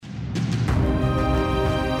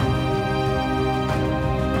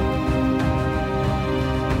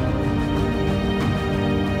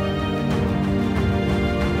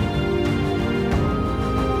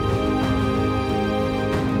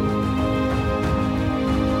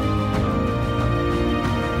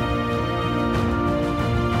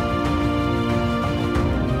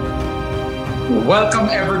Welcome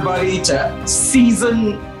everybody to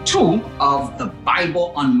season 2 of the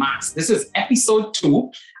Bible Unmasked. This is episode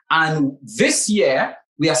 2, and this year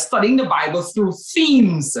we are studying the Bible through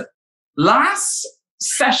themes. Last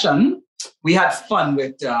session we had fun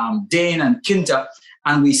with Dane and Kinta,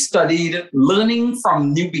 and we studied learning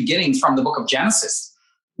from new beginnings from the book of Genesis.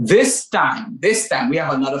 This time we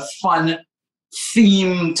have another fun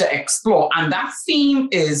theme to explore, and that theme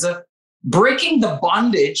is breaking the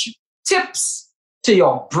bondage, tips to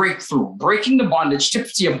your breakthrough. Breaking the bondage,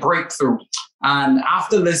 tips to your breakthrough. And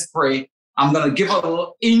after this break, I'm going to give a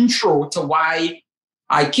little intro to why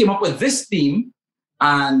I came up with this theme,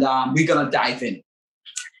 and we're going to dive in.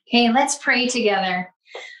 Okay, let's pray together.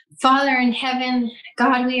 Father in heaven,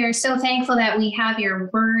 God, we are so thankful that we have your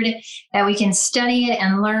word, that we can study it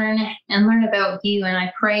and learn about you. And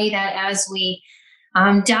I pray that as we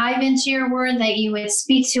dive into your word, that you would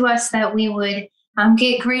speak to us, that we would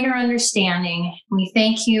get greater understanding. We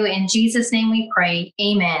thank you. In Jesus' name we pray.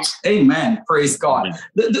 Amen. Amen. Praise God.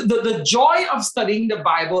 The joy of studying the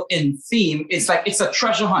Bible in theme is like it's a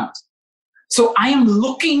treasure hunt. So I am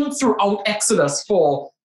looking throughout Exodus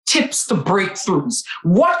for tips to breakthroughs.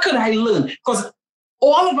 What could I learn? Because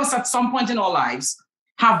all of us at some point in our lives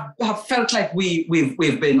have felt like we've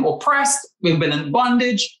been oppressed, we've been in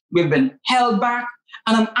bondage, we've been held back.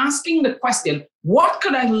 And I'm asking the question, what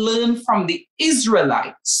could I learn from the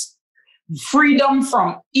Israelites? Freedom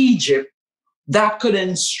from Egypt that could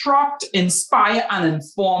instruct, inspire, and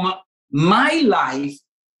inform my life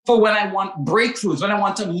for when I want breakthroughs, when I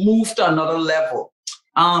want to move to another level.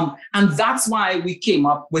 And that's why we came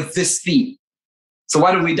up with this theme. So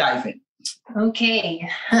why don't we dive in? Okay.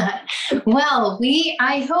 Well,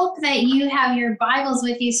 I hope that you have your Bibles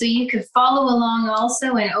with you so you could follow along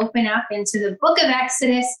also and open up into the book of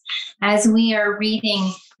Exodus as we are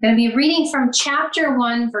reading. Going to be reading from chapter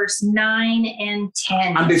 1, verse 9 and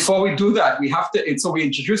 10. And before we do that, we have to, so we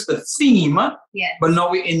introduced the theme, yes, but now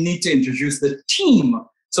we need to introduce the team.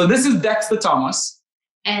 So this is Dexter Thomas.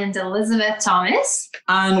 And Elizabeth Thomas.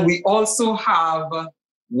 And we also have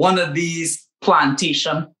one of these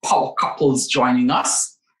plantation power couples joining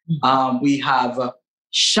us. We have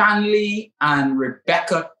Shanley and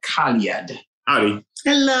Rebecca Colliard. Howdy.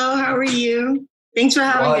 Hello, how are you? Thanks for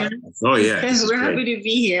having us. Oh, yeah. We're happy to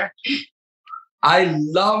be here. I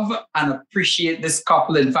love and appreciate this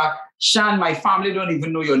couple. In fact, Shan, my family don't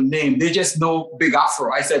even know your name. They just know Big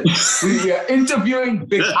Afro. I said, we are interviewing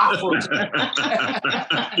Big Afro.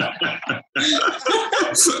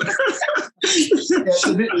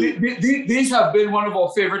 So these have been one of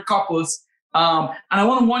our favorite couples. And I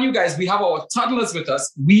want to warn you guys, we have our toddlers with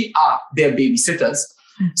us. We are their babysitters.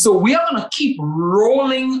 So we are going to keep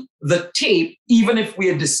rolling the tape, even if we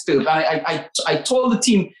are disturbed. I told the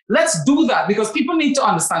team, let's do that because people need to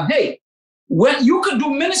understand, hey, when you could do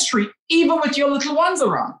ministry even with your little ones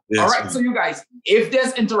around. Yes. All right. So you guys, if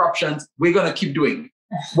there's interruptions, we're going to keep doing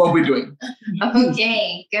what we're doing.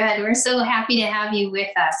 Okay, good. We're so happy to have you with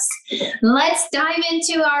us. Let's dive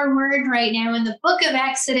into our word right now in the book of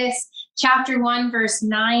Exodus, chapter 1, verse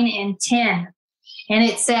 9 and 10. And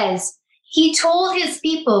it says, he told his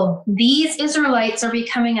people, these Israelites are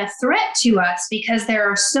becoming a threat to us because there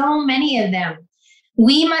are so many of them.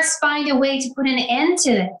 We must find a way to put an end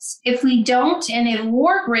to this. If we don't, and if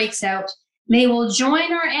war breaks out, they will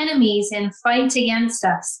join our enemies and fight against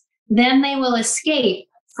us. Then they will escape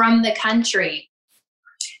from the country.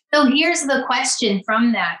 So here's the question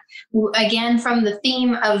from that. Again, from the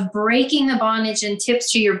theme of breaking the bondage and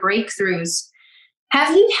tips to your breakthroughs.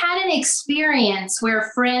 Have you had an experience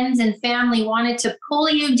where friends and family wanted to pull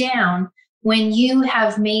you down when you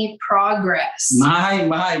have made progress?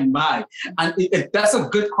 My. And that's a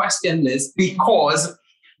good question, Liz, because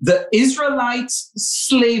the Israelites'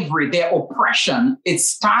 slavery, their oppression, it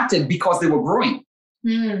started because they were growing.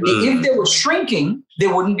 If they were shrinking, they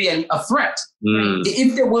wouldn't be a threat.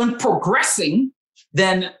 If they weren't progressing,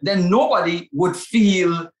 then nobody would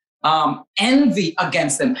feel envy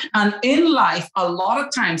against them. And in life, a lot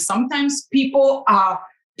of times, sometimes people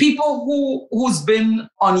who's been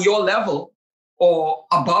on your level or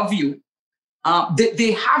above you,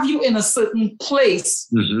 they have you in a certain place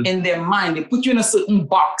in their mind. They put you in a certain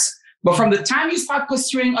box. But from the time you start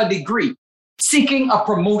pursuing a degree, seeking a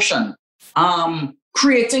promotion,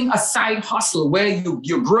 creating a side hustle where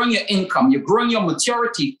you're growing your income, you're growing your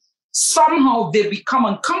maturity, somehow they become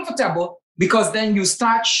uncomfortable because then you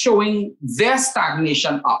start showing their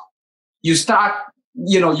stagnation up. You start,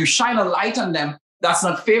 you shine a light on them that's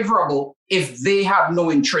not favorable if they have no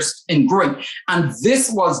interest in growing. And this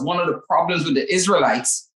was one of the problems with the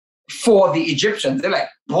Israelites for the Egyptians. They're like,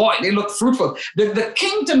 boy, they look fruitful. The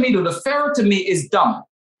king to me, the Pharaoh to me is dumb.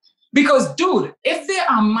 Because, dude, if they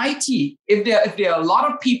are mighty, if there are a lot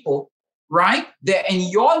of people, right, they're in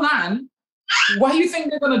your land, why do you think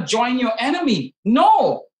they're going to join your enemy?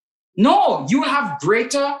 No, you will have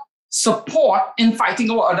greater support in fighting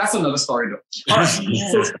the war. Oh, that's another story, though. All right.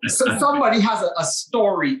 So somebody has a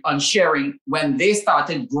story on sharing when they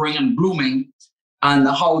started growing and blooming and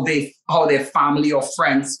how their family or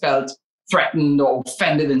friends felt threatened or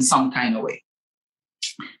offended in some kind of way.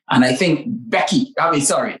 And I think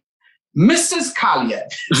Mrs. Collier,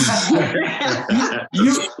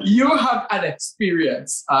 you have an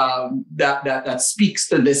experience that speaks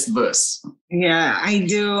to this verse. Yeah, I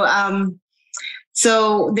do.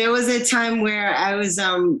 So there was a time where I was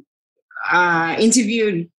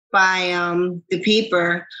interviewed by the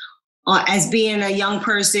paper as being a young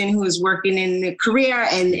person who was working in the career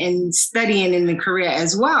and studying in the career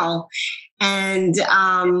as well. And so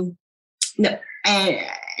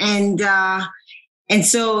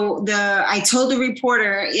I told the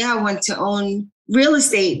reporter, I want to own real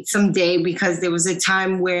estate someday, because there was a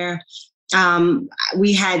time where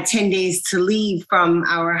we had 10 days to leave from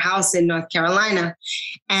our house in North Carolina.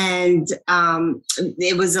 And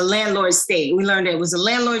it was a landlord state. We learned it was a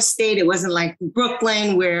landlord state. It wasn't like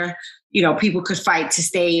Brooklyn where, people could fight to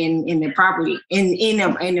stay in their property, in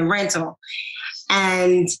a rental.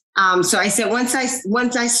 And so I said, once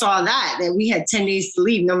I saw that we had 10 days to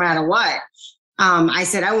leave no matter what, I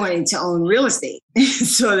said I wanted to own real estate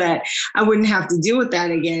so that I wouldn't have to deal with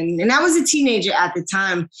that again. And I was a teenager at the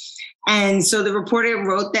time. And so the reporter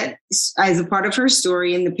wrote that as a part of her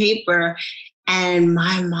story in the paper. And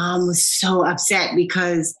my mom was so upset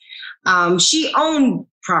because she owned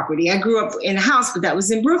property. I grew up in a house, but that was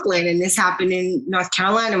in Brooklyn. And this happened in North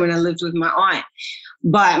Carolina when I lived with my aunt.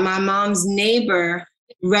 But my mom's neighbor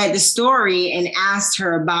read the story and asked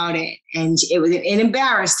her about it. And it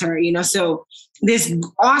embarrassed her, So this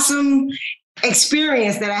awesome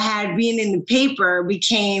experience that I had being in the paper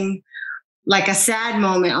became like a sad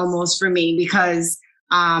moment almost for me, because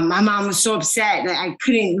my mom was so upset that I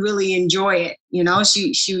couldn't really enjoy it.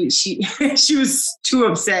 She was too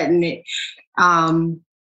upset, and it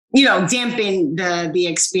dampened the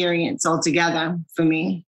experience altogether for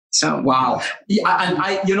me. So wow, yeah, and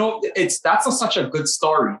that's such a good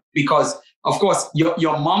story, because of course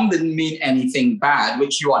your mom didn't mean anything bad,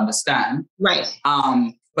 which you understand, right?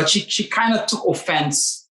 But she kind of took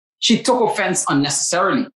offense. She took offense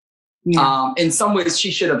unnecessarily. Yeah. In some ways, she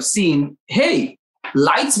should have seen, hey,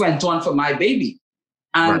 lights went on for my baby.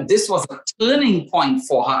 And right. This was a turning point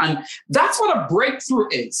for her. And that's what a breakthrough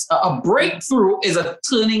is. A breakthrough is a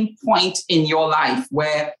turning point in your life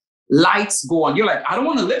where lights go on. You're like, I don't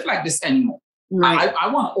want to live like this anymore. Right. I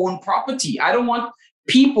want to own property. I don't want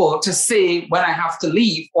people to say when I have to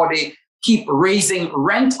leave, or they keep raising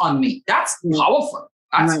rent on me. That's powerful.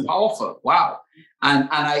 That's right. Powerful. Wow.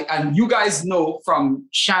 And you guys know from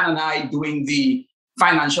Shan and I doing the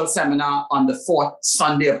financial seminar on the 4th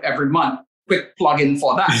Sunday of every month, quick plug-in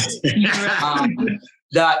for that,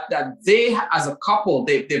 that they, as a couple,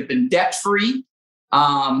 they've been debt-free.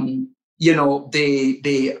 They're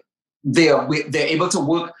able to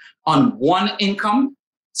work on one income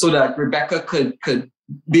so that Rebecca could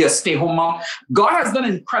be a stay-home mom. God has done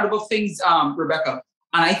incredible things, Rebecca.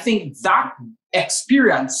 And I think that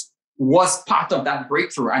experience was part of that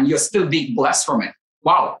breakthrough, and you're still being blessed from it.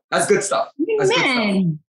 Wow, that's good stuff. That's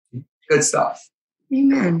Amen. Good stuff.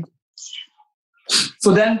 Amen.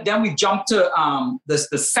 So then we jump to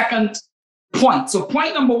the second point. So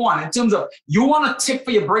point number one, in terms of you want a tip for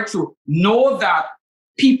your breakthrough, know that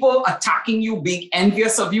people attacking you, being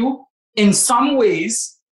envious of you, in some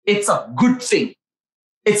ways, it's a good thing.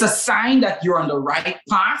 It's a sign that you're on the right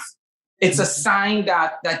path. It's a sign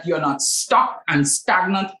that you're not stuck and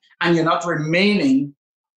stagnant, and you're not remaining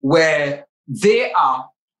where they are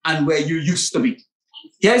and where you used to be.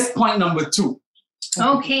 Here's point number 2.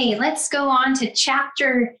 Okay, let's go on to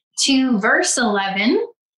chapter 2, verse 11.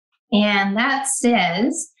 And that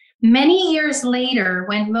says, many years later,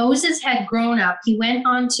 when Moses had grown up, he went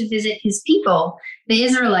on to visit his people, the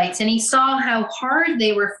Israelites, and he saw how hard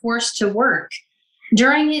they were forced to work.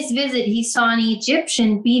 During his visit, he saw an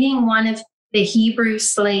Egyptian beating one of the Hebrew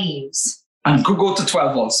slaves. And could go to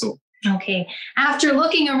 12 also. Okay. After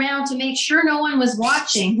looking around to make sure no one was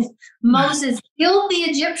watching, Moses killed the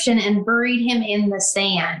Egyptian and buried him in the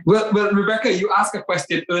sand. Well, Rebecca, you asked a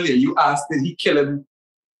question earlier. You asked, did he kill him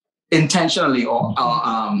intentionally or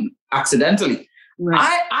accidentally?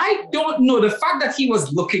 Right. I don't know. The fact that he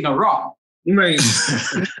was looking around. Right.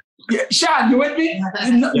 Shan, you with me?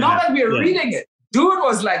 Not that we're reading it. Dude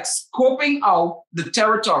was like scoping out the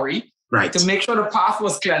territory. Right. To make sure the path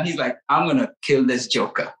was clear. And he's like, I'm going to kill this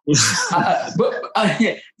joker. Go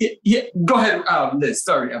ahead, Liz.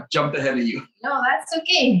 Sorry, I've jumped ahead of you. No, that's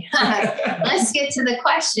okay. Let's get to the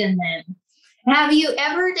question then. Have you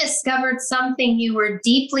ever discovered something you were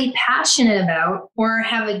deeply passionate about, or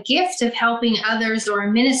have a gift of helping others or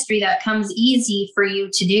a ministry that comes easy for you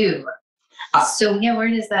to do? Where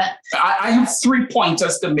does that? I have 3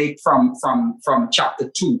 pointers to make from chapter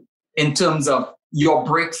 2 in terms of your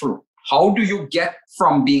breakthrough. How do you get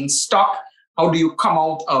from being stuck? How do you come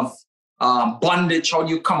out of bondage? How do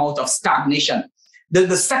you come out of stagnation?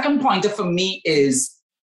 The second pointer for me is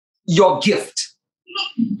your gift.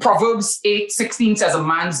 Proverbs 8:16 says a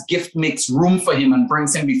man's gift makes room for him and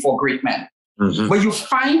brings him before great men. Mm-hmm. But you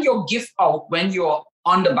find your gift out when you're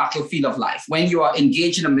on the battlefield of life, when you are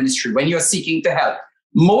engaged in a ministry, when you're seeking to help.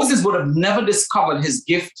 Moses would have never discovered his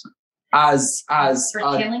gift as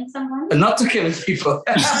for killing someone? Not to killing people.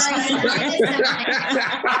 I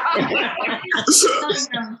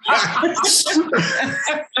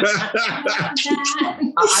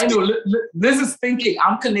know. Liz is thinking,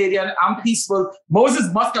 I'm Canadian, I'm peaceful.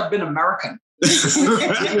 Moses must have been American.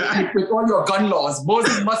 With all your gun laws,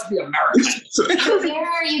 Moses must be American. So where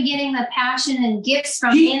are you getting the passion and gifts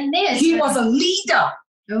from in this? He was a leader.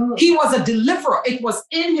 Oh. He was a deliverer. It was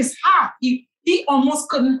in his heart. He almost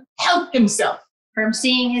couldn't help himself. From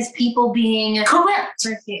seeing his people being correct.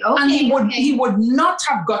 Okay, and he would not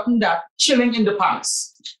have gotten that chilling in the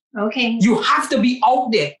palace. Okay. You have to be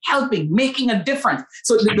out there helping, making a difference.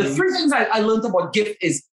 So the 3 things I learned about gift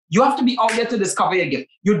is you have to be out there to discover your gift.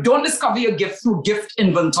 You don't discover your gift through gift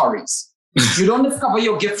inventories. You don't discover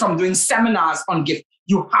your gift from doing seminars on gift.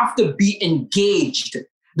 You have to be engaged.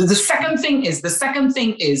 The second thing is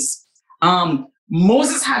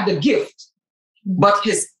Moses had the gift, but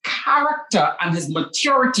his character and his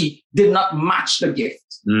maturity did not match the gift.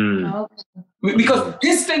 Mm. Because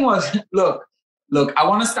his thing was, look, I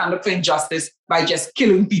want to stand up for injustice by just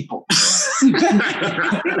killing people.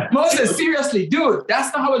 Moses, seriously, dude,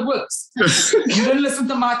 that's not how it works. You didn't listen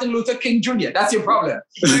to Martin Luther King Jr. That's your problem.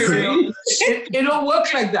 It don't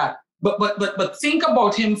work like that. But think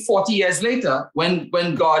about him 40 years later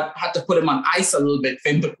when God had to put him on ice a little bit for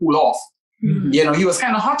him to cool off. Mm-hmm. You know, he was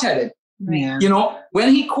kind of hot-headed. Yeah. You know, when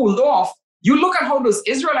he cooled off, you look at how those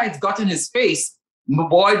Israelites got in his face.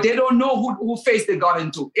 Boy, they don't know who face they got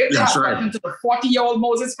into. If they got into the 40-year-old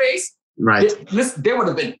Moses face, right? They would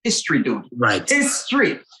have been history, dude. Right.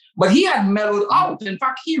 History. But he had mellowed out. In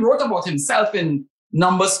fact, he wrote about himself in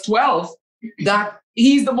Numbers 12 that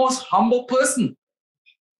he's the most humble person.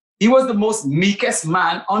 He was the most meekest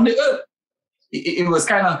man on the earth. It was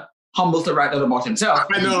kind of humble to write that about himself.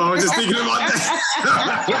 I know, I was just thinking about that.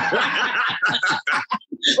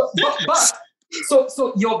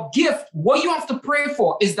 So your gift, what you have to pray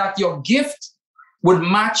for is that your gift would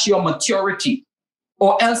match your maturity,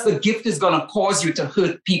 or else the gift is going to cause you to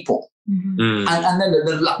hurt people. Mm-hmm. And then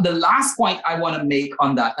the last point I want to make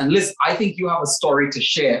on that, and Liz, I think you have a story to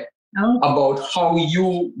share about how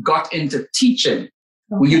you got into teaching.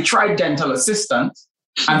 Well, you tried dental assistant,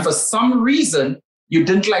 and for some reason, you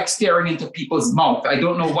didn't like staring into people's mouth. I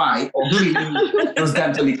don't know why, or cleaning those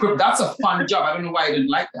dental equipment. That's a fun job. I don't know why I didn't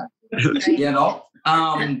like that. You know?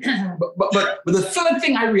 But the third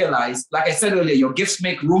thing I realized, like I said earlier, your gifts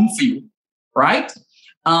make room for you, right?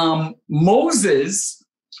 Moses,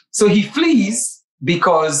 so he flees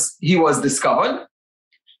because he was discovered.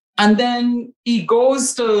 And then he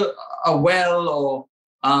goes to a well or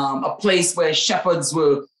a place where shepherds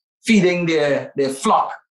were feeding their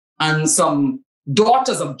flock, and some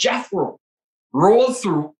daughters of Jethro rolled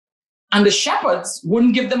through, and the shepherds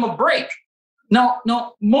wouldn't give them a break. Now,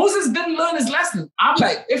 Moses didn't learn his lesson. I'm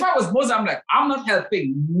like, if I was Moses, I'm like, I'm not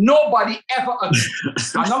helping nobody ever again.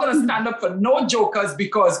 I'm not going to stand up for no jokers,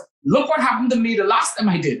 because look what happened to me the last time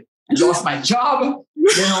I did. I lost my job.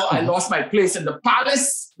 I lost my place in the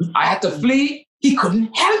palace. I had to flee. He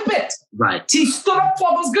couldn't help it. Right. He stood up for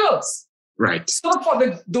those girls. Right. Stood up for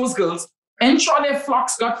those girls, ensured their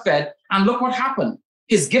flocks got fed, and look what happened.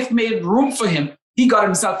 His gift made room for him. He got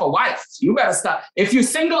himself a wife. You better start. If you're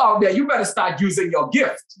single out there, you better start using your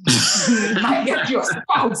gift. You might get your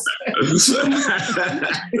spouse.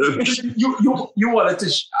 You wanted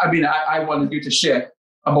to. I wanted you to share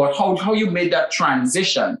about how you made that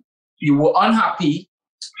transition. You were unhappy.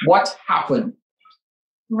 What happened?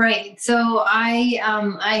 Right. So I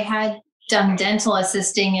had done dental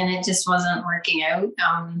assisting, and it just wasn't working out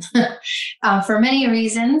for many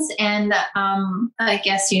reasons. And I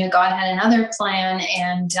guess, God had another plan.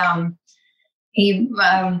 And he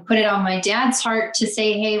put it on my dad's heart to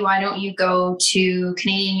say, hey, why don't you go to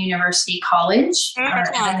Canadian University College in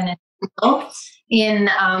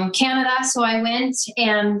Canada? So I went,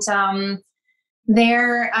 and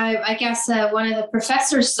there, I guess one of the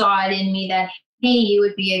professors saw it in me that, hey, you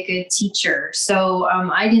would be a good teacher. So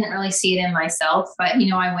I didn't really see it in myself, but,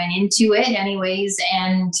 I went into it anyways.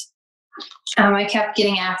 And I kept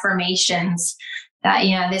getting affirmations that,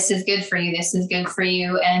 this is good for you. This is good for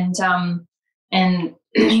you. And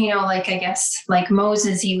like, I guess like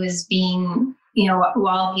Moses, he was being,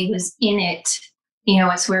 while he was in it,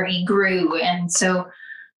 it's where he grew. And so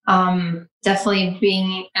definitely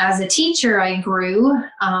being as a teacher, I grew.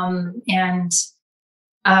 And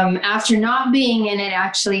after not being in it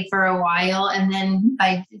actually for a while, and then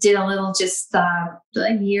I did a little just a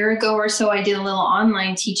year ago or so, I did a little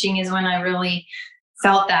online teaching, is when I really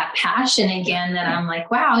felt that passion again, that I'm like,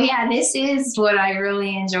 wow, yeah, this is what I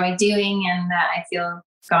really enjoy doing, and that I feel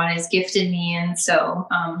God has gifted me. And so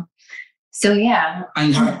yeah.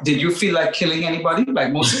 And did you feel like killing anybody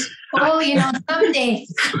like Moses? Oh, some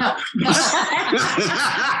days.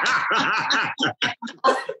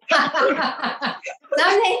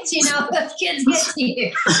 Some days, those kids get to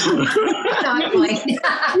you. Not quite.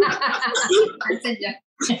 That's a joke.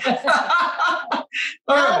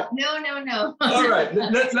 No. All right.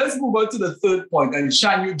 Let's move on to the third point. And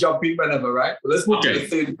Shan, you jump in whenever, right? Let's move to the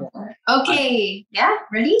third point. Okay. Yeah.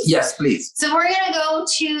 Ready? Yes, please. So we're going to go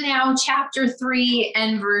to now chapter 3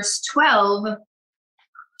 and verse 12,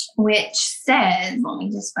 which says, let me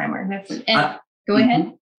just find where that's go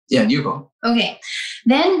ahead. Yeah, you go. Okay.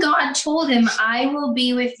 Then God told him, I will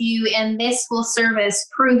be with you, and this will serve as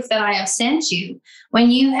proof that I have sent you.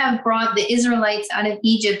 When you have brought the Israelites out of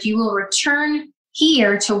Egypt, you will return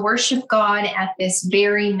here to worship God at this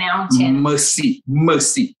very mountain. Mercy.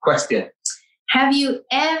 Question. Have you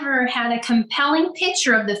ever had a compelling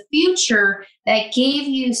picture of the future that gave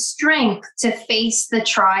you strength to face the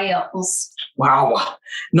trials? Wow.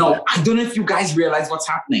 No, I don't know if you guys realize what's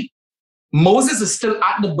happening. Moses is still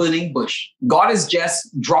at the burning bush. God is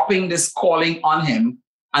just dropping this calling on him,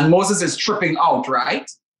 and Moses is tripping out, right?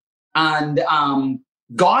 And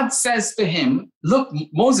God says to him, look,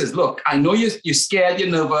 Moses, look, I know you're scared, you're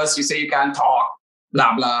nervous, you say you can't talk,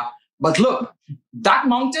 blah, blah. But look, that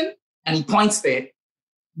mountain, and he points there,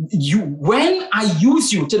 when I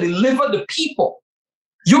use you to deliver the people,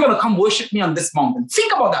 you're going to come worship me on this mountain.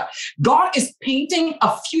 Think about that. God is painting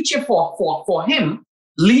a future for him,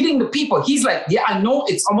 leading the people. He's like, yeah, I know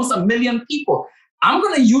it's almost 1 million people. I'm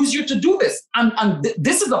going to use you to do this. And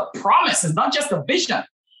this is a promise. It's not just a vision.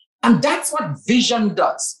 And that's what vision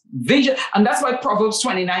does. Vision. And that's why Proverbs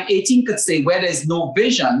 29:18 could say, where there's no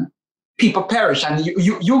vision, people perish. And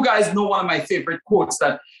you guys know one of my favorite quotes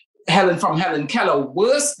that from Helen Keller,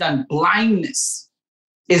 worse than blindness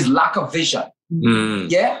is lack of vision.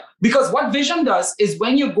 Yeah? Because what vision does is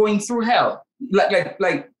when you're going through hell,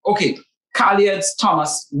 like okay, Carliers,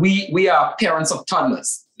 Thomas, we are parents of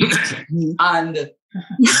toddlers. And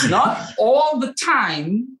not all the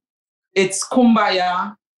time it's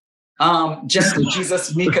kumbaya, just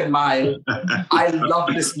Jesus, meek and mild. I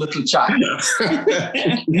love this little child.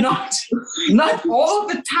 Not all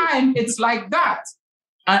the time it's like that.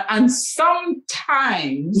 And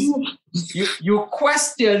sometimes you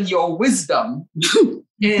question your wisdom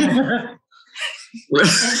in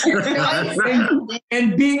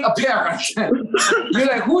being a parent. You're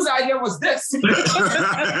like, whose idea was this?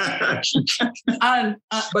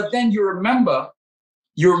 But then you remember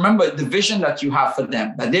the vision that you have for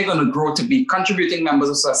them, that they're going to grow to be contributing members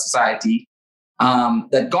of society,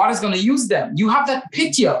 that God is going to use them. You have that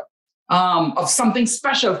picture of something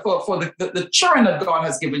special for the children that God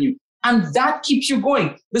has given you. And that keeps you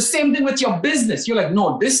going. The same thing with your business. You're like,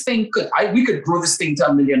 no, this thing we could grow this thing to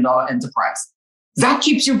 $1 million enterprise. That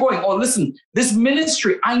keeps you going. Or listen, this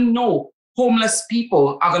ministry, I know homeless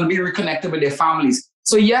people are going to be reconnected with their families.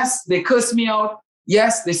 So yes, they curse me out.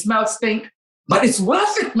 Yes, they smell stink, but it's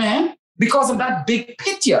worth it, man, because of that big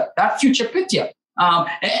picture, that future picture. And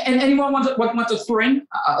anyone want to throw in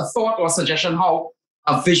a thought or suggestion how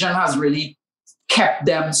a vision has really kept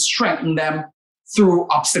them, strengthened them through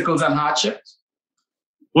obstacles and hardships?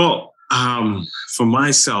 Well, for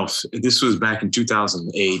myself, this was back in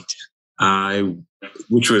 2008,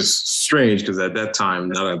 which was strange because at that time,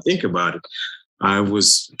 now that I think about it, I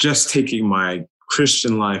was just taking my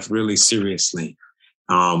Christian life really seriously.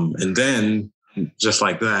 And then, just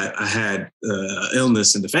like that, I had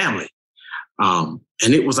illness in the family. And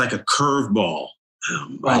it was like a curveball.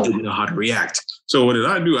 I didn't know how to react. So what did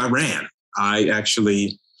I do? I ran. I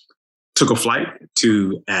actually took a flight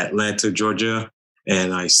to Atlanta, Georgia,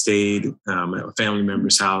 and I stayed at a family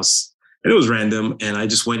member's house, and it was random. And I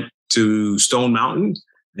just went to Stone Mountain,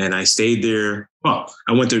 and I stayed there. Well,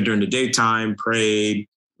 I went there during the daytime, prayed,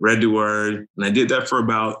 read the word, and I did that for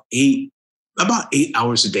about 8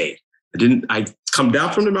 hours a day. I'd come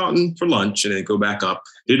down from the mountain for lunch and then go back up.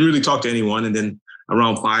 Didn't really talk to anyone. And then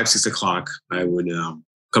around 5, 6 o'clock, I would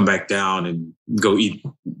come back down and go eat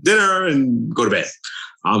dinner and go to bed.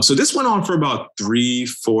 So this went on for about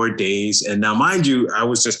 3-4 days. And now, mind you, I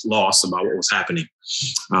was just lost about what was happening.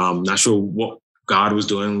 Not sure what God was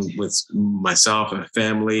doing with myself and my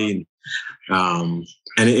family. And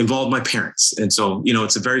it involved my parents. And so,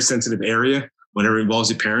 it's a very sensitive area whenever it involves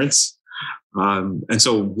your parents. And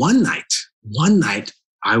so one night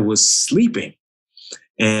I was sleeping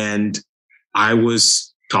and I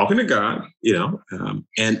was talking to God,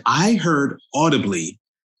 and I heard audibly,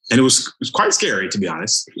 and it was quite scary, to be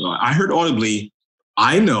honest. I heard audibly,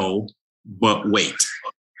 I know, but wait.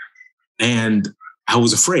 And I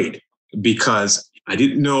was afraid because I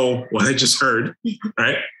didn't know what I just heard,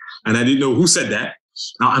 right? And I didn't know who said that.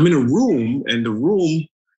 Now I'm in a room and the room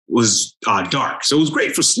was dark. So it was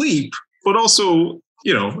great for sleep, but also,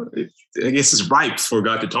 I guess it's ripe for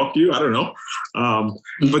God to talk to you. I don't know.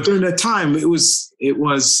 But during that time,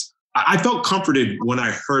 I felt comforted when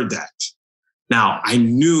I heard that. Now, I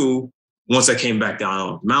knew once I came back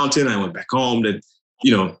down the mountain, I went back home that,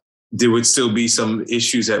 there would still be some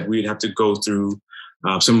issues that we'd have to go through,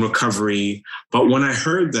 some recovery. But when I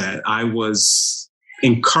heard that, I was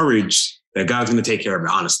encouraged that God's going to take care of it,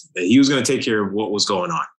 honestly, that he was going to take care of what was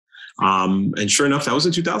going on. And sure enough, that was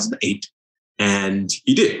in 2008. And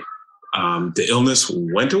he did. The illness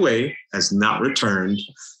went away, has not returned,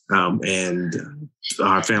 and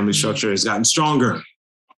our family structure has gotten stronger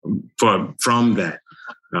from that.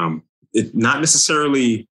 Not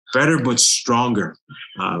necessarily better, but stronger.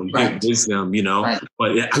 Right. Wisdom, Right.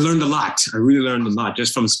 But I learned a lot. I really learned a lot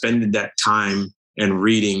just from spending that time and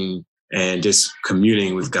reading and just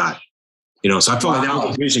communing with God. So I felt like that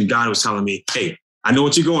was the vision God was telling me, hey, I know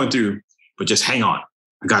what you're going through, but just hang on.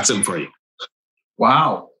 I got something for you.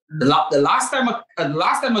 Wow. The last time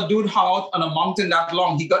a dude hung out on a mountain that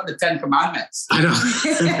long, he got the 10 Commandments. I know.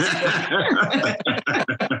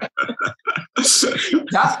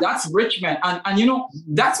 That's rich, man. And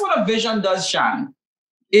that's what a vision does, Shan.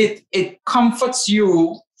 It comforts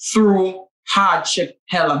you through hardship,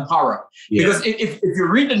 hell, and horror. Yeah. Because if you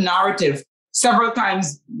read the narrative, several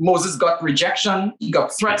times Moses got rejection, he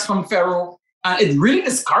got threats from Pharaoh, and it really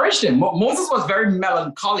discouraged him. Moses was very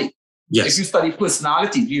melancholy. Yes. If you study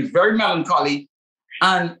personality, he was very melancholy.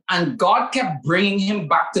 And God kept bringing him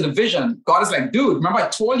back to the vision. God is like, dude, remember I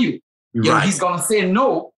told you, he's going to say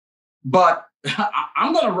no, but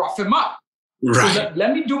I'm going to rough him up. Right. So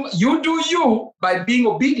let me do you by being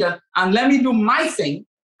obedient, and let me do my thing,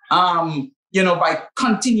 by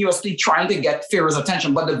continuously trying to get Pharaoh's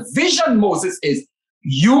attention. But the vision, Moses, is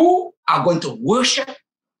you are going to worship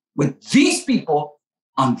with these people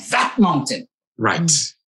on that mountain. Right.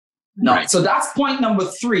 No, right. So that's point number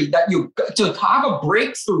 3, that to have a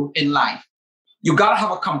breakthrough in life, you got to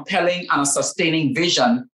have a compelling and a sustaining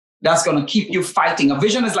vision that's going to keep you fighting. A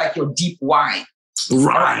vision is like your deep why.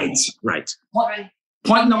 Right.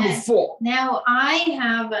 Point number 4. Now, I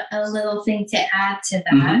have a little thing to add to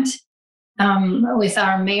that with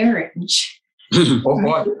our marriage. Oh,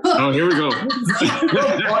 boy. Oh, here we go.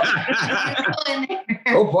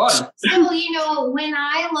 Oh, boy. So, when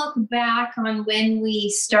I look back on when we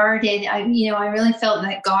started, I really felt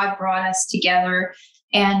that God brought us together.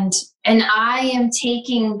 And I am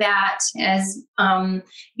taking that as,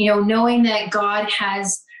 knowing that God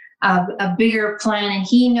has a bigger plan and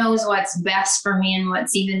he knows what's best for me and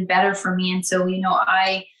what's even better for me. And so,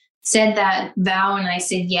 I said that vow and I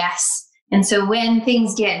said yes. And so when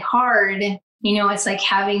things get hard, it's like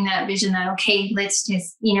having that vision that, okay, let's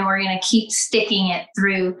just, we're going to keep sticking it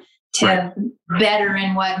through to better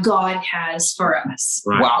in what God has for us.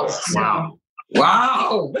 Right. Wow. So,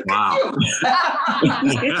 wow. Wow.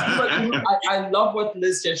 I love what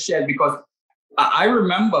Liz just shared, because I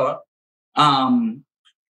remember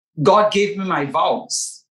God gave me my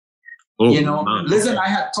vows. Liz and I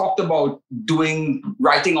had talked about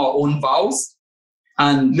writing our own vows.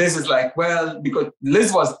 And Liz is like, well, because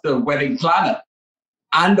Liz was the wedding planner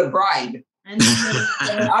and the bride and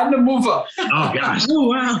the mover. Oh, gosh. Oh,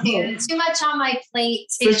 wow. Yeah, too much on my plate.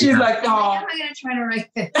 So she's like, oh. How am I going to try to write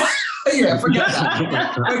this? Yeah, forget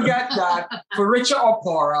that. Forget that. For richer or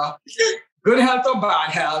poorer, good health or bad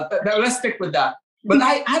health. Let's stick with that. But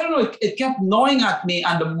I don't know, it kept gnawing at me.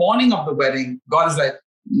 And the morning of the wedding, God is like,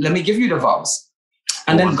 let me give you the vows.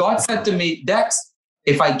 And then God said to me, Dex,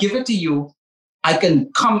 if I give it to you, I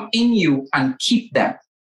can come in you and keep them.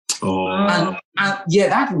 Oh. And yeah,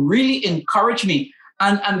 that really encouraged me.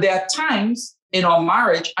 And there are times in our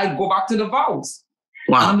marriage, I go back to the vows.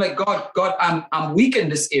 Wow. And I'm like, God, I'm weak in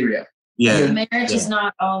this area. Yeah. Marriage is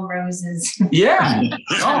not all roses. Yeah.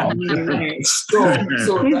 No.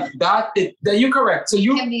 So you're correct. So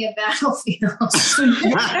you can be a battlefield.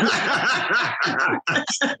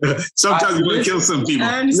 Sometimes you want to kill some people.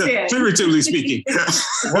 Figuratively speaking.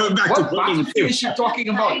 What battlefield is you talking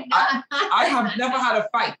about? I have never had a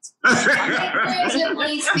fight.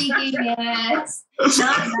 Figuratively speaking, yes.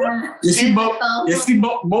 You see,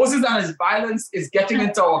 Moses and his violence is getting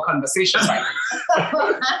into our conversation right now.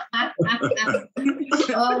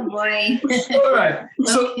 Oh boy. All right.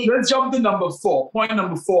 So let's jump to number 4. Point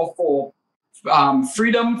number 4 for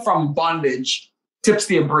freedom from bondage, tips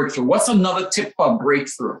for a breakthrough. What's another tip for a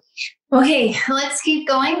breakthrough? Okay, let's keep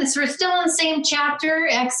going. We're still in the same chapter,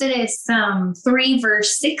 Exodus 3,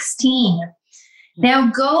 verse 16.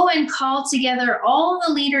 Now go and call together all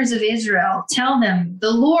the leaders of Israel. Tell them,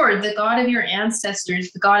 the Lord, the God of your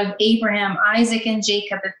ancestors, the God of Abraham, Isaac, and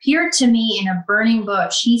Jacob, appeared to me in a burning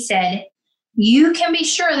bush. He said, you can be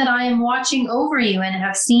sure that I am watching over you and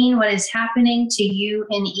have seen what is happening to you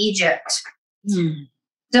in Egypt.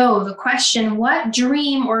 So the question, what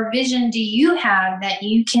dream or vision do you have that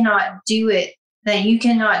you cannot do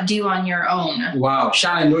on your own? Wow,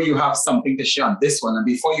 Shan, I know you have something to share on this one. And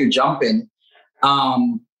before you jump in,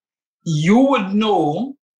 you would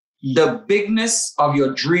know the bigness of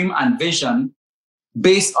your dream and vision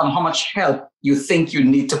based on how much help you think you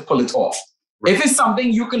need to pull it off. Right. If it's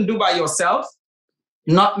something you can do by yourself,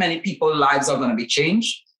 not many people's lives are going to be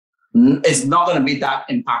changed. It's not going to be that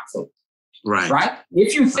impactful. Right?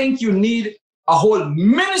 If you think you need a whole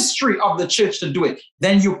ministry of the church to do it,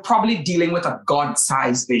 then you're probably dealing with a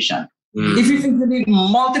God-sized vision. If you think you need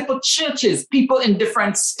multiple churches, people in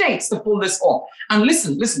different states to pull this off. And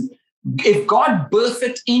listen, if God birthed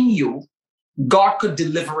it in you, God could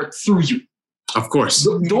deliver it through you. Of course.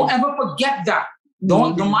 Don't ever forget that.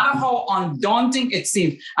 No matter how undaunting it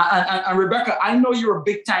seems. And Rebecca, I know you're a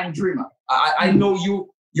big time dreamer. I know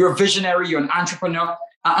you're a visionary, you're an entrepreneur.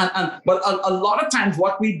 But a lot of times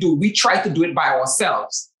what we do, we try to do it by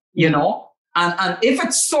ourselves, you know? And if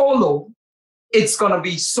it's solo, it's going to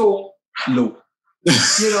be so low,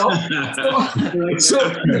 you know?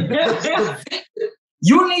 So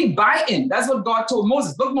you need buy-in. That's what God told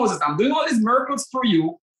Moses. Look, Moses, I'm doing all these miracles for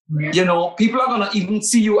you. You know, people are going to even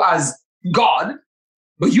see you as God,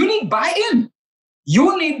 but you need buy-in.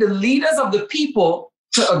 You need the leaders of the people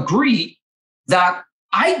to agree that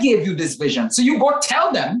I gave you this vision. So you go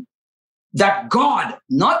tell them that God,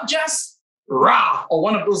 not just Ra or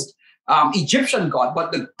one of those Egyptian God,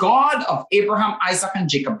 but the God of Abraham, Isaac, and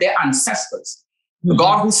Jacob, their ancestors, the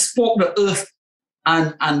God who spoke the earth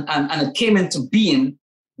and it came into being,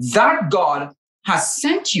 that God has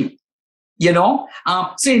sent you. You know,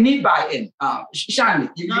 so you need buy-in. Shanley.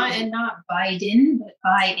 Not Biden, but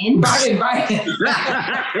buy-in. Buy-in. I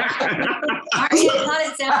thought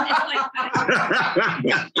it sounded like that.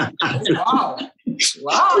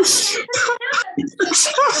 Wow.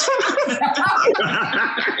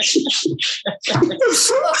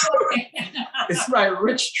 It's my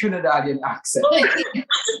rich Trinidadian accent.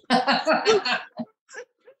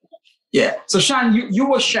 Yeah. So, Shan, you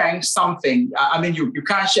were sharing something. I mean, you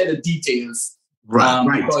can't share the details,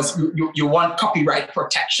 right? Because you want copyright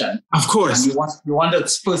protection. Of course. And you want to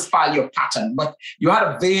first file your patent, but you had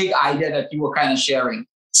a vague idea that you were kind of sharing.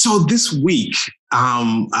 So this week,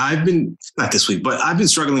 I've been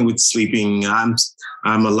struggling with sleeping. I'm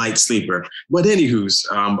a light sleeper, but anywho's,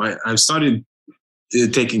 I've started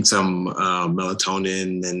taking some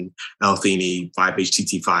melatonin and L-theanine,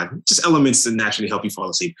 5-HTT5, just elements that naturally help you fall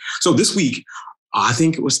asleep. So this week, I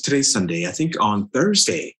think it was today's Sunday. I think on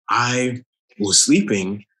Thursday, I was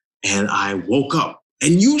sleeping and I woke up.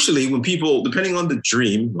 And usually when people, depending on the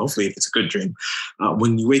dream, hopefully if it's a good dream,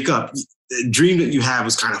 when you wake up, the dream that you have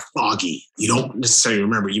is kind of foggy. You don't necessarily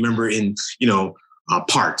remember. You remember in,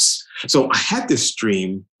 parts. So I had this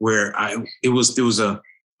dream where there was a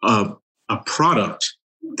product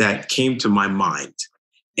that came to my mind,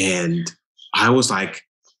 and I was like,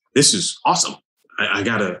 "This is awesome!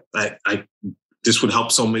 This would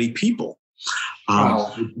help so many people."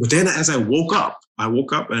 Wow. But then, as I woke up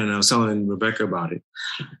and I was telling Rebecca about it.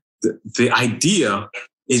 The idea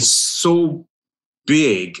is so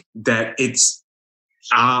big that it's.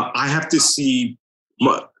 I have to see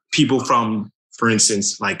people from, for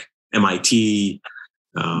instance, like MIT,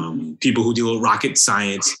 people who deal with rocket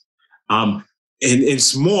science. And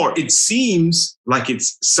it's more, it seems like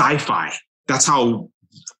it's sci-fi. That's how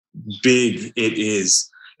big it is.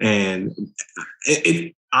 And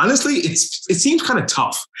it honestly, it seems kind of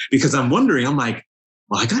tough because I'm wondering, I'm like,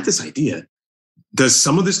 well, I got this idea. Does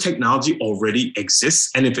some of this technology already exist?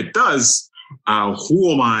 And if it does,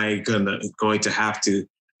 who am I going to have to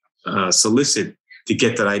solicit to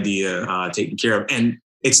get that idea taken care of? And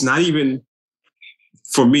it's not even,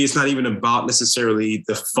 for me, it's not even about necessarily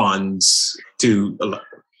the funds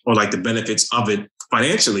or like the benefits of it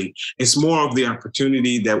financially. It's more of the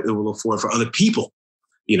opportunity that it will afford for other people.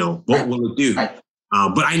 What will it do?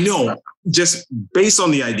 But I know just based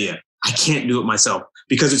on the idea, I can't do it myself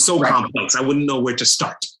because it's so complex. I wouldn't know where to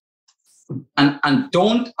start. And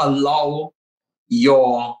don't allow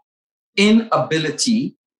your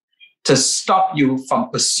inability to stop you from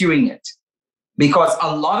pursuing it. Because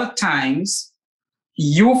a lot of times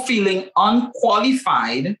you feeling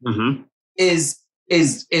unqualified is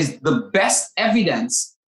the best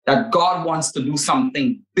evidence that God wants to do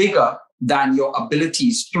something bigger than your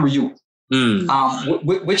abilities through you.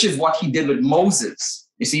 Which is what he did with Moses.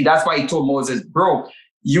 You see, that's why he told Moses, bro,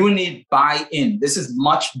 you need buy-in. This is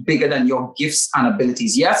much bigger than your gifts and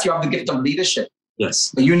abilities. Yes, you have the gift of leadership.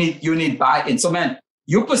 Yes. But you need buy-in. So man,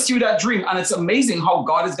 you pursue that dream, and it's amazing how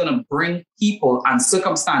God is going to bring people and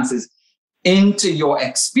circumstances into your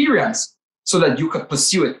experience so that you could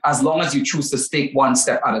pursue it as long as you choose to take one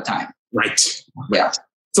step at a time. Right. Yeah.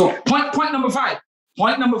 So point number five.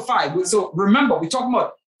 Point number five. So remember, we're talking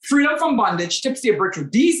about freedom from bondage, tips to your breakthrough.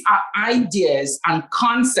 These are ideas and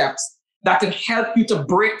concepts that can help you to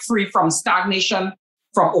break free from stagnation,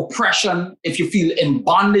 from oppression, if you feel in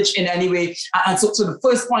bondage in any way. And so the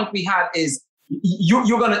first point we had is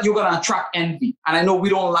you're gonna attract envy. And I know we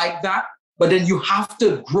don't like that, but then you have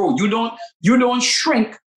to grow. You don't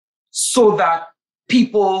shrink so that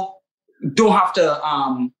people don't have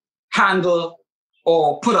to handle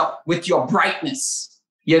or put up with your brightness.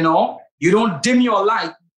 You don't dim your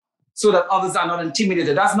light so that others are not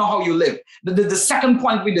intimidated. That's not how you live. The second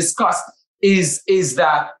point we discussed is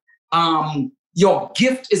that your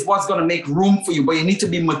gift is what's going to make room for you, but you need to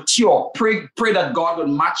be mature. Pray that God will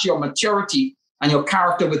match your maturity and your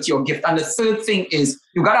character with your gift. And the third thing is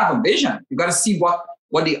you got to have a vision. You got to see what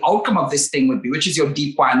the outcome of this thing would be, which is your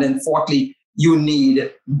deep why. And then fourthly, you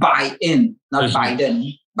need buy-in, not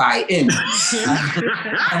Biden, buy-in.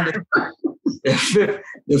 And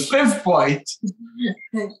the fifth point.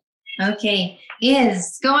 Okay,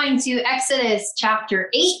 is going to Exodus chapter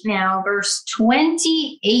 8 now, verse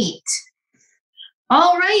 28.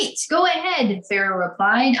 All right, go ahead, Pharaoh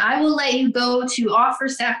replied. I will let you go to offer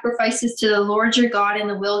sacrifices to the Lord your God in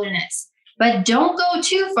the wilderness, but don't go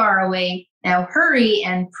too far away. Now hurry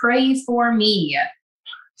and pray for me.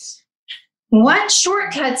 What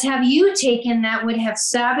shortcuts have you taken that would have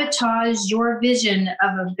sabotaged your vision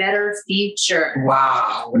of a better future?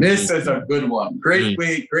 Wow, this is a good one. Great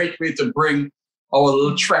way to bring our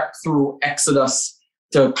little trek through Exodus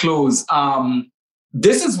to a close.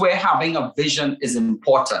 This is where having a vision is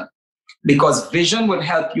important because vision would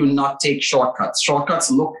help you not take shortcuts.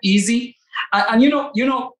 Shortcuts look easy. And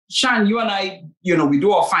Shan, you and I, we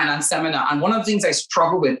do our finance seminar. And one of the things I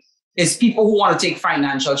struggle with is people who want to take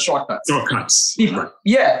financial shortcuts. People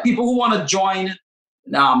who want to join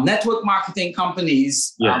network marketing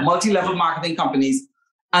companies, multi-level marketing companies.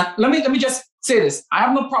 And let me just say this. I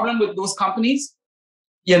have no problem with those companies.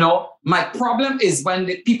 My problem is when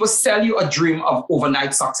people sell you a dream of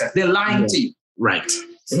overnight success. They're lying to you. Right.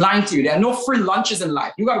 They're lying to you. There are no free lunches in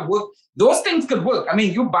life. You got to work. Those things could work. I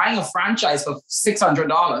mean, you're buying a franchise for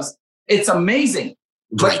 $600. It's amazing.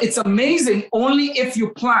 Right. But it's amazing only if you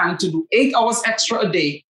plan to do 8 hours extra a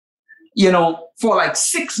day, for like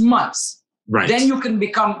 6 months. Right. Then you can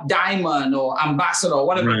become diamond or ambassador or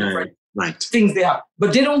whatever different things they have.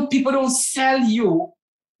 But people don't sell you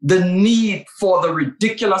the need for the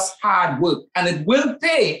ridiculous hard work. And it will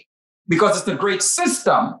pay because it's a great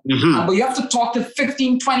system. But you have to talk to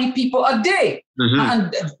 15, 20 people a day.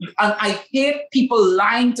 And I hate people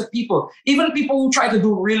lying to people. Even people who try to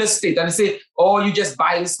do real estate and they say, oh, you just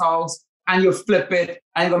buy this house and you flip it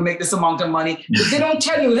and you're going to make this amount of money. But they don't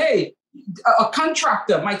tell you, hey, a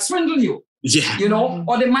contractor might swindle you.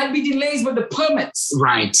 Or there might be delays with the permits.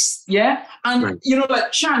 Right. Yeah. And,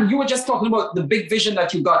 like Shan, you were just talking about the big vision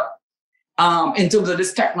that you got in terms of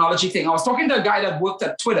this technology thing. I was talking to a guy that worked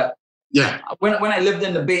at Twitter. Yeah. When I lived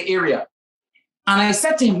in the Bay Area. And I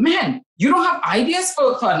said to him, man, you don't have ideas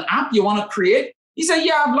for an app you want to create? He said,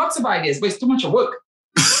 yeah, I have lots of ideas, but it's too much work.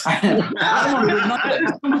 I don't want to do nothing.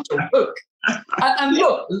 It's too much work. And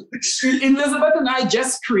look, Elizabeth and I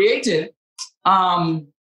just created a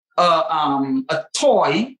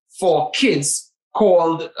toy for kids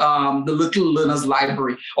called the Little Learner's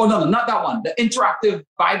Library. Oh no, not that one. The interactive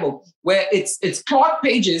Bible, where it's cloth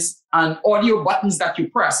pages and audio buttons that you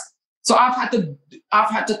press. So I've had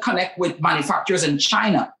to connect with manufacturers in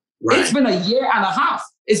China. Right. It's been a year and a half.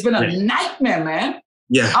 It's been a nightmare, man.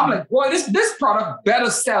 Yeah. I'm like, boy, this product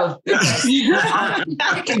better sell.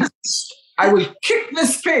 I will kick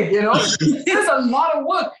this pig, you know? There's a lot of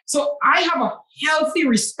work. So I have a healthy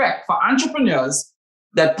respect for entrepreneurs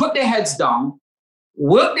that put their heads down,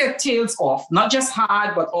 work their tails off, not just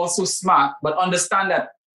hard, but also smart, but understand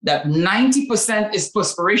that 90% is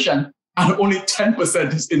perspiration and only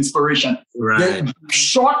 10% is inspiration. Right. The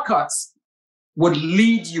shortcuts would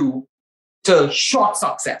lead you to short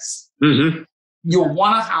success. Mm-hmm. You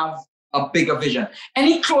want to have a bigger vision.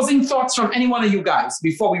 Any closing thoughts from any one of you guys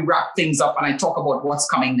before we wrap things up and I talk about what's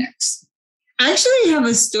coming next? I actually have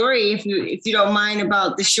a story, if you don't mind,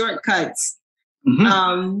 about the shortcuts.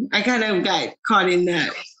 Mm-hmm. I kind of got caught in that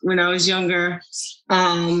when I was younger.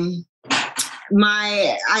 I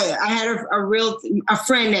had a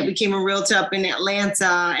friend that became a realtor up in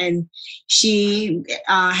Atlanta, and she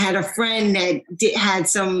had a friend that had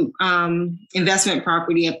some investment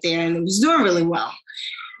property up there, and it was doing really well.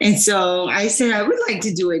 And so I said I would like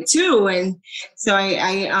to do it too. And so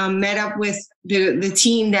I met up with the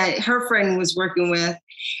team that her friend was working with,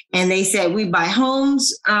 and they said we buy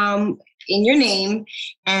homes in your name,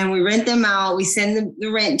 and we rent them out. We send the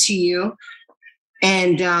rent to you.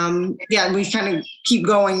 And we kind of keep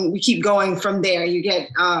going. We keep going from there. You get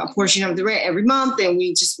a portion of the rent every month, and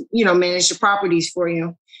we just, manage the properties for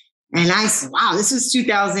you. And I said, wow, this was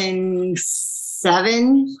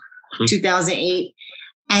 2007, 2008.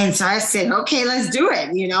 And so I said, okay, let's do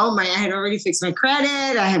it. I had already fixed my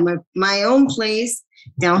credit. I had my own place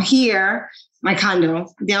down here, my condo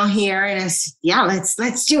down here. And I said, yeah,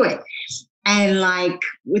 let's do it. And like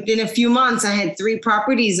within a few months, I had 3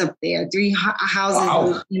 properties up there, 3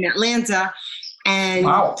 houses in Atlanta. And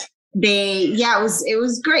it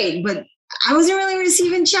was great, but I wasn't really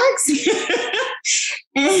receiving checks.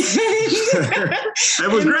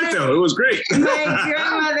 It was great though. It was great. My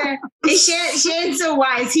grandmother, Shann's so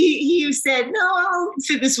wise. He said, no, I'll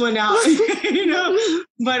fit this one out,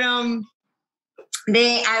 but I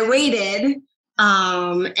waited.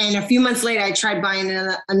 And a few months later, I tried buying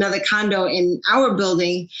another condo in our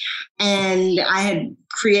building, and I had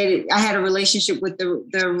a relationship with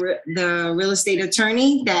the real estate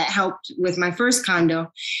attorney that helped with my first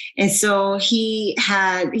condo. And so he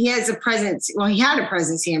had a presence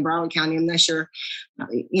here in Broward County. I'm not sure,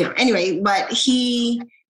 anyway, but he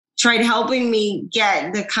tried helping me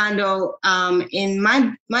get the condo in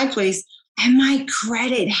my place. And my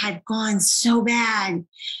credit had gone so bad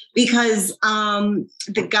because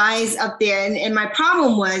the guys up there, and my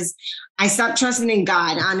problem was I stopped trusting in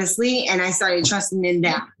God, honestly, and I started trusting in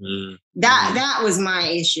them. Mm-hmm. That was my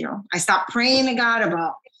issue. I stopped praying to God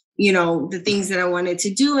about, the things that I wanted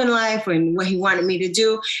to do in life and what he wanted me to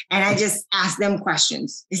do. And I just asked them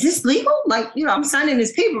questions. Is this legal? Like, I'm signing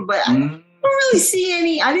this paper, but I don't really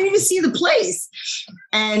see I didn't even see the place.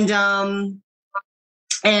 And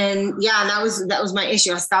that was my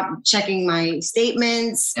issue. I stopped checking my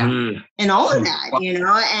statements and all of that, and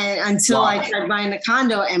until I tried buying a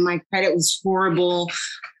condo, and my credit was horrible.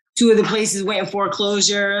 2 of the places went in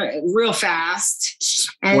foreclosure real fast.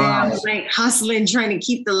 And then I was like hustling, trying to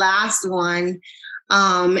keep the last one.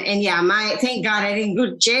 Thank God I didn't go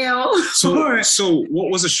to jail. So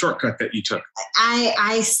what was a shortcut that you took?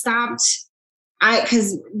 I stopped.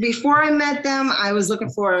 Because before I met them, I was looking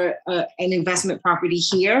for an investment property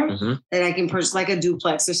here that I can purchase, like a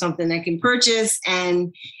duplex or something I can purchase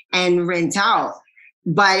and rent out.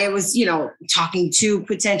 But it was, talking to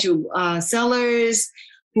potential sellers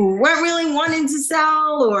who weren't really wanting to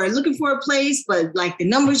sell or looking for a place, but like the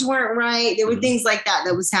numbers weren't right. There were things like that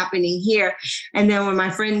was happening here. And then when my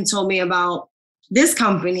friend told me about this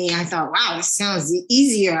company, I thought, wow, it sounds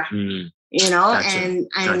easier. Gotcha.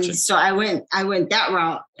 And so I went that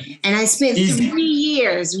route, and I spent 3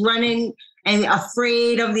 years running and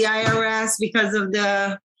afraid of the IRS because of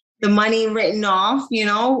the money written off,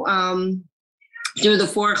 through the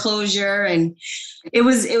foreclosure. And it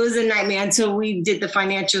was a nightmare until we did the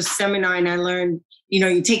financial seminar, and I learned,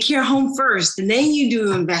 you take care of home first, and then you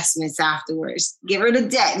do investments afterwards, get rid of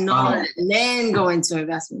debt and all that, and then go into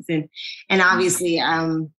investments. And obviously,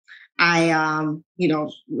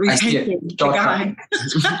 repented to God.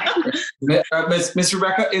 Miss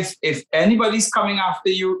Rebecca, if anybody's coming after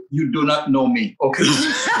you, you do not know me, okay?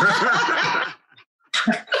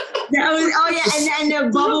 And the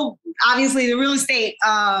bubble, obviously the real estate.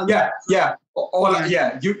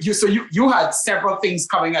 You had several things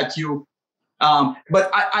coming at you, But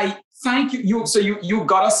I thank you. So you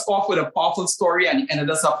got us off with a powerful story and ended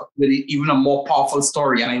us up with even a more powerful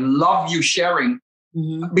story. And I love you sharing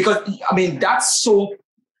because I mean, that's so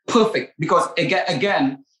perfect because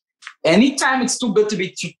again, anytime it's too good to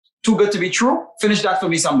be true, finish that for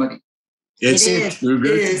me, somebody. It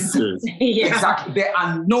is. Exactly. There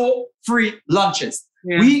are no free lunches.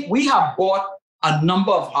 Yeah. We have bought a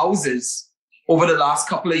number of houses over the last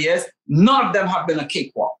couple of years. None of them have been a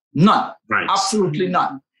cakewalk. None. Right. Absolutely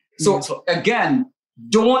none. So again,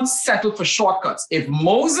 don't settle for shortcuts. If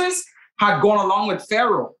Moses had gone along with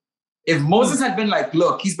Pharaoh, if Moses had been like,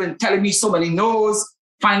 look, he's been telling me so many no's,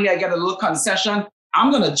 finally I get a little concession, I'm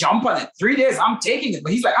going to jump on it. 3 days, I'm taking it.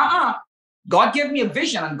 But he's like, God gave me a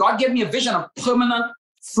vision, and God gave me a vision of permanent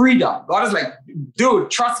freedom. God is like, dude,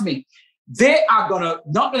 trust me. They are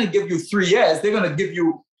not going to give you 3 years. They're going to give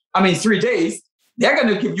you, 3 days. They're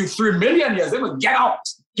going to give you 3 million years. They're going to get out.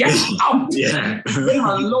 Get out. Yeah. They're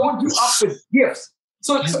going to load you up with gifts.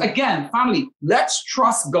 So again, family, let's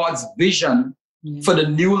trust God's vision for the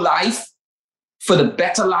new life, for the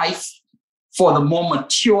better life, for the more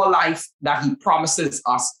mature life that he promises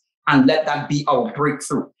us, and let that be our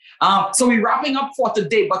breakthrough. So we're wrapping up for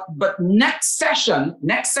today, but next session,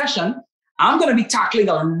 I'm going to be tackling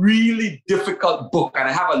a really difficult book, and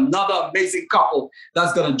I have another amazing couple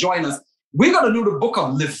that's going to join us. We're going to do the book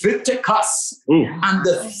of Leviticus. Ooh. And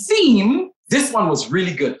the theme, this one was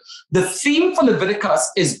really good. The theme for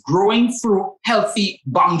Leviticus is growing through healthy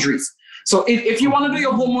boundaries. So if you want to do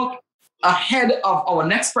your homework ahead of our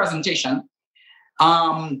next presentation,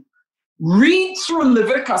 read through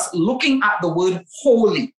Leviticus looking at the word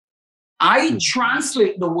holy. I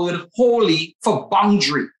translate the word holy for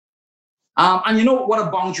boundary. And you know what a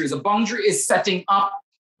boundary is? A boundary is setting up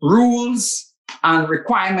rules and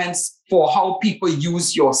requirements for how people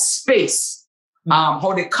use your space,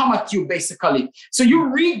 how they come at you, basically. So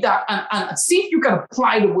you read that and see if you can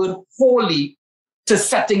apply the word holy to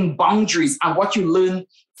setting boundaries and what you learn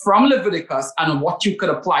from Leviticus and what you could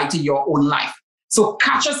apply to your own life. So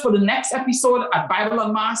catch us for the next episode at Bible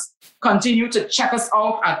Unmasked. Continue to check us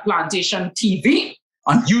out at Plantation TV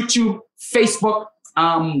on YouTube, Facebook.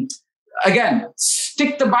 Again,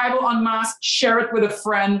 stick to Bible Unmasked, share it with a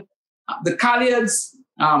friend. The Calliards,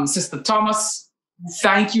 Sister Thomas,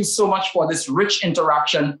 thank you so much for this rich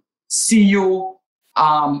interaction. See you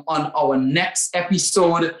on our next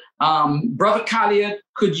episode. Brother Calliard,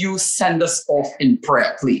 could you send us off in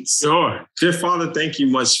prayer, please? Sure. Dear Father, thank you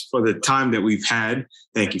much for the time that we've had.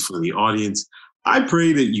 Thank you for the audience. I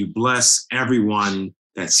pray that you bless everyone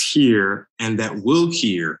that's here and that will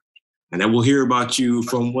hear, and that will hear about you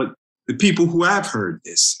from what the people who have heard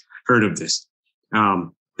of this.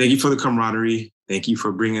 Thank you for the camaraderie. Thank you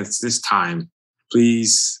for bringing us this time.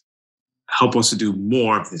 Please help us to do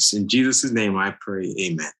more of this. In Jesus' name I pray,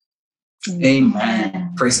 amen.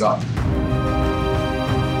 Amen. Praise God.